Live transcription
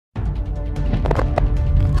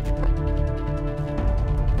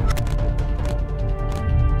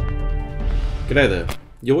G'day there,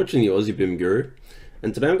 you're watching the Aussie BIM Guru,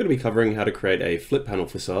 and today I'm going to be covering how to create a flip panel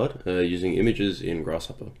facade using images in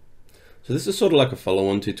Grasshopper. So this is sort of like a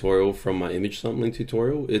follow-on tutorial from my image sampling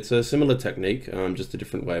tutorial. It's a similar technique, just a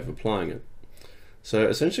different way of applying it. So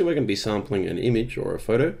essentially we're going to be sampling an image or a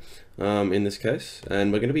photo in this case,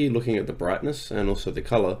 and we're going to be looking at the brightness and also the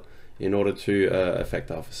color in order to affect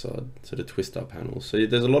our facade, so to twist our panels. So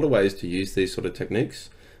there's a lot of ways to use these sort of techniques.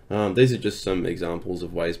 These are just some examples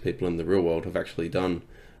of ways people in the real world have actually done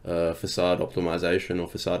facade optimization or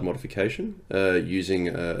facade modification using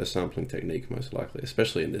a sampling technique, most likely,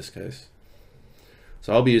 especially in this case.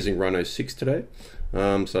 So I'll be using Rhino 6 today.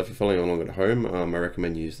 So if you're following along at home, I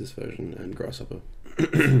recommend you use this version and Grasshopper.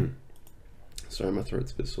 Sorry, my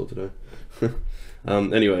throat's a bit sore today.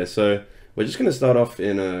 Anyway, so we're just going to start off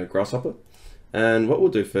in a Grasshopper. And what we'll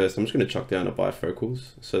do first, I'm just going to chuck down a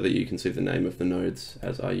bifocals so that you can see the name of the nodes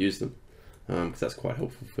as I use them, because that's quite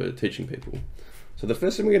helpful for teaching people. So the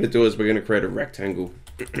first thing we're going to do is we're going to create a rectangle.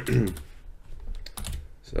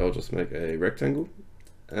 So I'll just make a rectangle.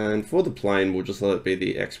 And for the plane, we'll just let it be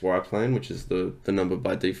the XY plane, which is the number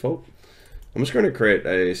by default. I'm just going to create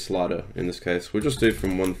a slider in this case. We'll just do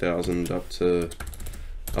from 1000 up to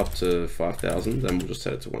 5000, and we'll just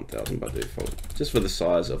set it to 1000 by default, just for the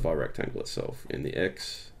size of our rectangle itself in the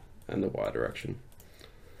X and the Y direction.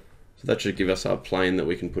 So that should give us our plane that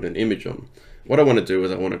we can put an image on. What I want to do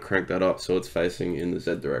is I want to crank that up so it's facing in the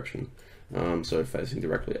Z direction, so facing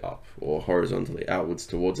directly up or horizontally outwards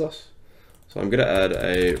towards us. So I'm going to add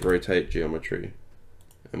a rotate geometry,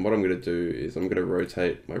 and what I'm going to do is I'm going to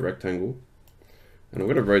rotate my rectangle, and I'm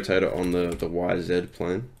going to rotate it on the YZ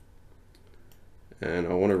plane. And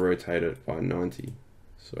I want to rotate it by 90.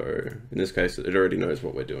 So in this case, it already knows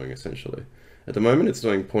what we're doing essentially. At the moment, it's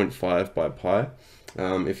doing 0.5 by pi.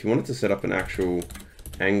 If you wanted to set up an actual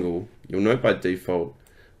angle, you'll note by default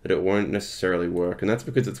that it won't necessarily work, and that's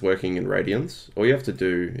because it's working in radians. All you have to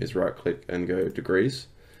do is right click and go degrees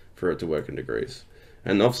for it to work in degrees.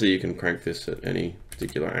 And obviously you can crank this at any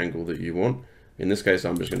particular angle that you want. In this case,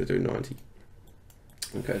 I'm just going to do 90.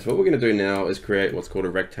 Okay, so what we're going to do now is create what's called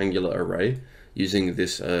a rectangular array using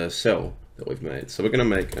this cell that we've made. So we're going to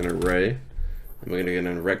make an array, and we're going to get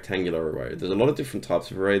a rectangular array. There's a lot of different types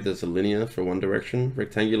of array. There's a linear for one direction,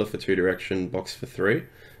 rectangular for two direction, box for three,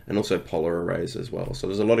 and also polar arrays as well. So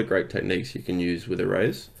there's a lot of great techniques you can use with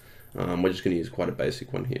arrays. We're just going to use quite a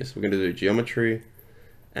basic one here. So we're going to do geometry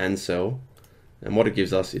and cell, and what it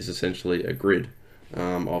gives us is essentially a grid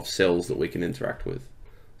of cells that we can interact with.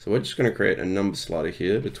 So we're just going to create a number slider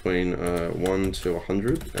here between 1 to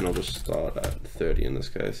 100, and I'll just start at 30 in this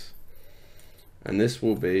case. And this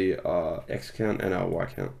will be our X count and our Y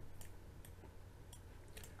count.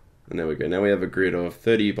 And there we go. Now we have a grid of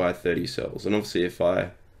 30 by 30 cells. And obviously if I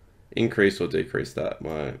increase or decrease that,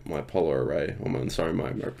 my polar array, or my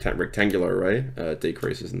rectangular array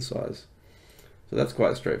decreases in size. So that's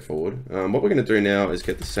quite straightforward. What we're going to do now is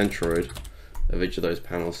get the centroid of each of those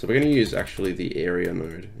panels. So we're going to use actually the area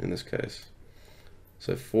node in this case.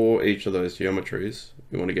 So for each of those geometries,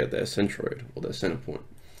 we want to get their centroid or their center point.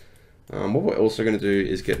 What we're also going to do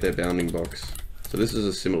is get their bounding box. So this is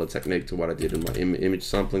a similar technique to what I did in my image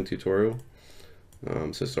sampling tutorial.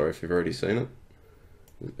 So sorry if you've already seen it.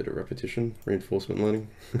 There's a bit of repetition, reinforcement learning.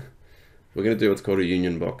 We're going to do what's called a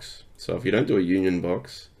union box. So if you don't do a union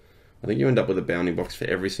box, I think you end up with a bounding box for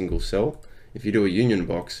every single cell. If you do a union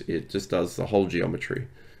box, it just does the whole geometry.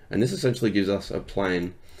 And this essentially gives us a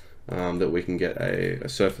plane that we can get a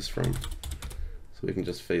surface from. So we can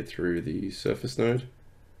just feed through the surface node.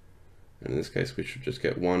 And in this case, we should just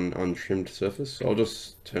get one untrimmed surface. So I'll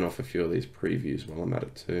just turn off a few of these previews while I'm at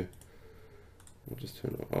it too.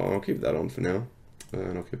 I'll keep that on for now.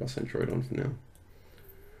 And I'll keep our centroid on for now.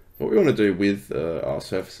 What we want to do with our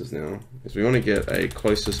surfaces now is we want to get a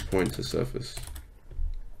closest point to surface.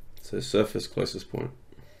 So surface closest point.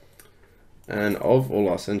 And of all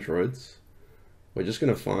our centroids, we're just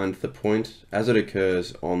going to find the point as it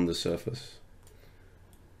occurs on the surface.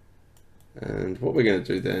 And what we're going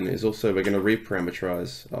to do then is also we're going to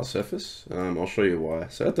reparameterize our surface. I'll show you why.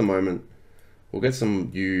 So at the moment, we'll get some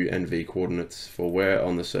U and V coordinates for where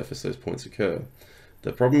on the surface those points occur.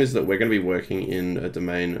 The problem is that we're going to be working in a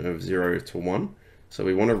domain of 0 to 1. So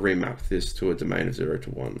we want to remap this to a domain of 0 to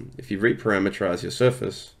 1. If you reparameterize your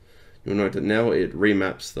surface, you'll note that now it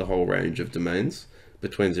remaps the whole range of domains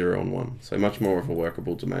between 0 and 1. So much more of a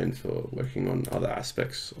workable domain for working on other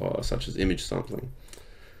aspects, such as image sampling.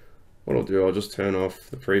 What I'll do, I'll just turn off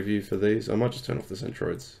the preview for these. I might just turn off the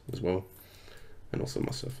centroids as well, and also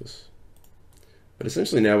my surface. But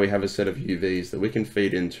essentially now we have a set of UVs that we can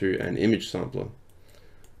feed into an image sampler.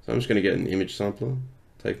 So I'm just going to get an image sampler,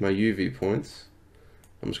 take my UV points.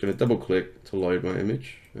 I'm just going to double click to load my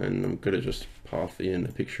image, and I'm going to just path in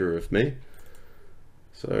a picture of me.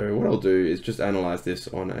 So what I'll do is just analyze this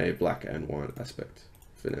on a black and white aspect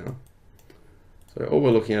for now. So all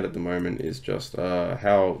we're looking at the moment is just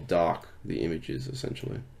how dark the image is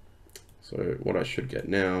essentially. So what I should get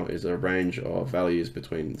now is a range of values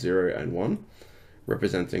between 0 and 1,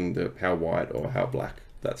 representing how white or how black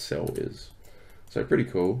that cell is. So pretty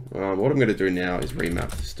cool. What I'm going to do now is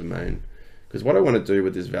remap this domain, because what I want to do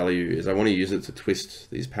with this value is I want to use it to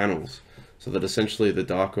twist these panels, so that essentially the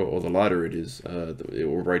darker or the lighter it is, it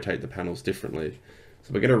will rotate the panels differently.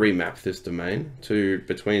 So we're going to remap this domain to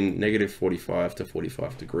between -45 to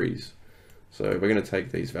 45 degrees. So we're going to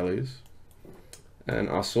take these values, and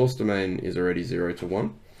our source domain is already 0 to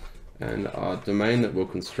 1, and our domain that we'll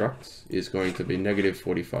construct is going to be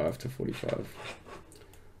 -45 to 45.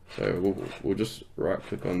 So we'll just right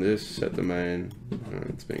click on this, set domain.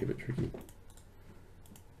 It's being a bit tricky.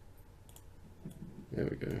 There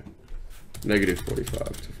we go.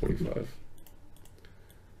 -45 to 45.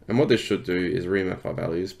 And what this should do is remap our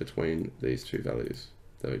values between these two values.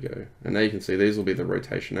 There we go. And now you can see these will be the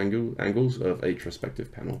rotation angles of each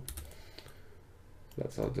respective panel.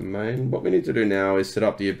 That's our domain. What we need to do now is set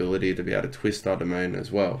up the ability to be able to twist our domain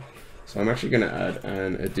as well. So I'm actually going to add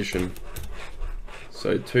an addition.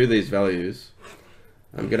 So to these values,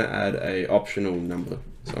 I'm going to add a optional number.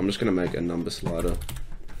 So I'm just going to make a number slider,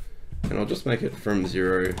 and I'll just make it from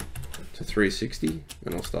 0 to 360,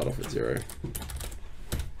 and I'll start off at 0.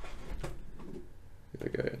 There we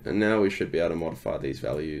go. And now we should be able to modify these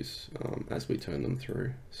values as we turn them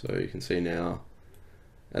through. So you can see now,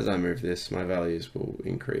 as I move this, my values will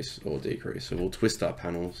increase or decrease. So we'll twist our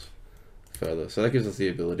panels further. So that gives us the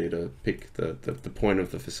ability to pick the point of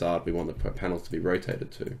the facade we want the panels to be rotated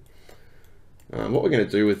to. What we're going to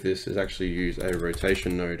do with this is actually use a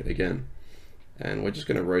rotation node again. And we're just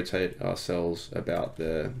going to rotate our cells about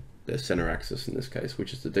their center axis in this case,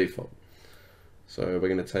 which is the default. So we're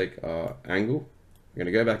going to take our angle, we're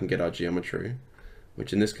going to go back and get our geometry,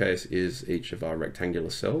 which in this case is each of our rectangular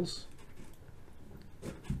cells.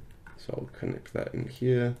 So I'll connect that in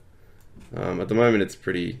here. At the moment it's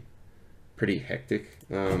pretty hectic.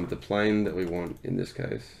 The plane that we want in this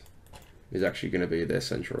case is actually going to be their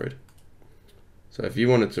centroid. So if you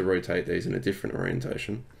wanted to rotate these in a different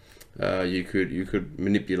orientation, you could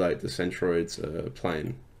manipulate the centroid's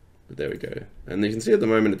plane. But there we go. And you can see at the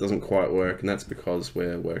moment it doesn't quite work, and that's because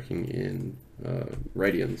we're working in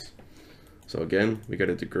radians. So again, we go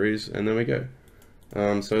to degrees, and then we go.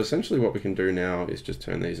 So essentially what we can do now is just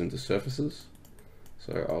turn these into surfaces.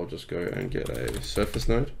 So I'll just go and get a surface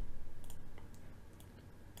node.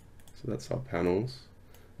 So that's our panels.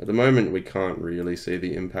 At the moment we can't really see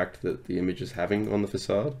the impact that the image is having on the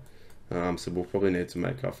facade. So we'll probably need to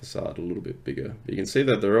make our facade a little bit bigger. But you can see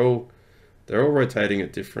that they're all rotating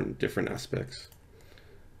at different aspects.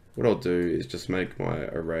 What I'll do is just make my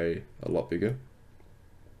array a lot bigger,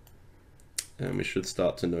 and we should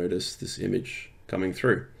start to notice this image coming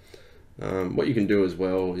through. What you can do as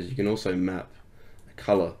well is you can also map a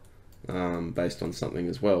color based on something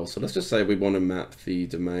as well. So let's just say we want to map the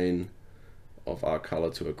domain of our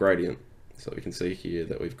color to a gradient. So we can see here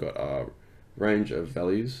that we've got our range of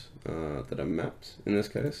values that are mapped in this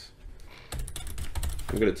case.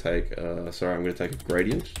 I'm going to take a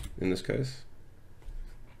gradient in this case,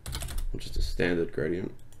 which is a standard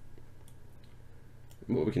gradient.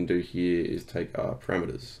 And what we can do here is take our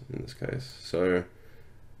parameters in this case. So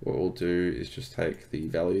what we'll do is just take the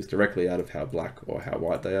values directly out of how black or how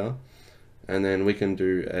white they are, and then we can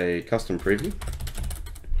do a custom preview,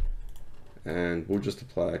 and we'll just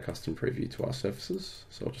apply a custom preview to our surfaces.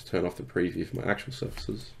 So I'll just turn off the preview for my actual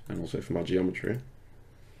surfaces and also for my geometry.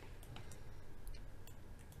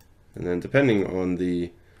 And then depending on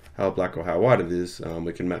how black or how white it is,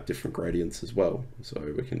 we can map different gradients as well.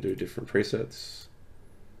 So we can do different presets.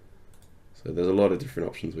 So there's a lot of different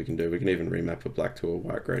options we can do. We can even remap a black to a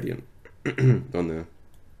white gradient on there.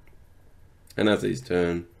 And as these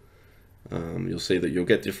turn, you'll see that you'll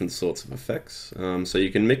get different sorts of effects. So you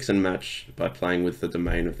can mix and match by playing with the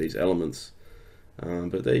domain of these elements.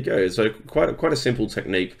 But there you go. So quite a simple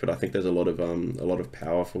technique, but I think there's a lot of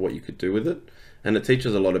power for what you could do with it, and it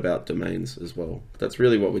teaches a lot about domains as well. That's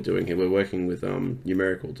really what we're doing here. We're working with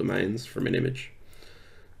numerical domains from an image.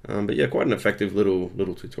 But yeah, quite an effective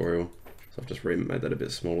little tutorial. So I've just made that a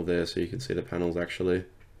bit smaller there, so you can see the panels actually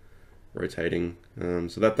rotating.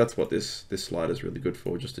 So that's what this slider is really good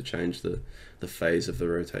for, just to change the phase of the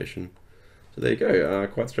rotation. So there you go,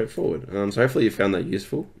 quite straightforward. So hopefully you found that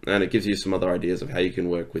useful, and it gives you some other ideas of how you can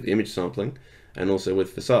work with image sampling and also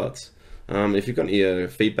with facades. If you've got any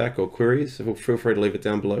feedback or queries, feel free to leave it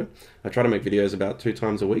down below. I try to make videos about 2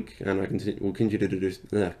 times a week, and I will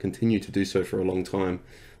continue to do so for a long time.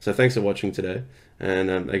 So thanks for watching today, and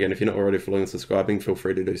again, if you're not already following and subscribing, feel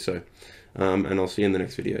free to do so. And I'll see you in the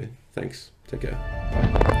next video. Thanks. Take care.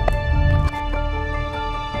 Bye.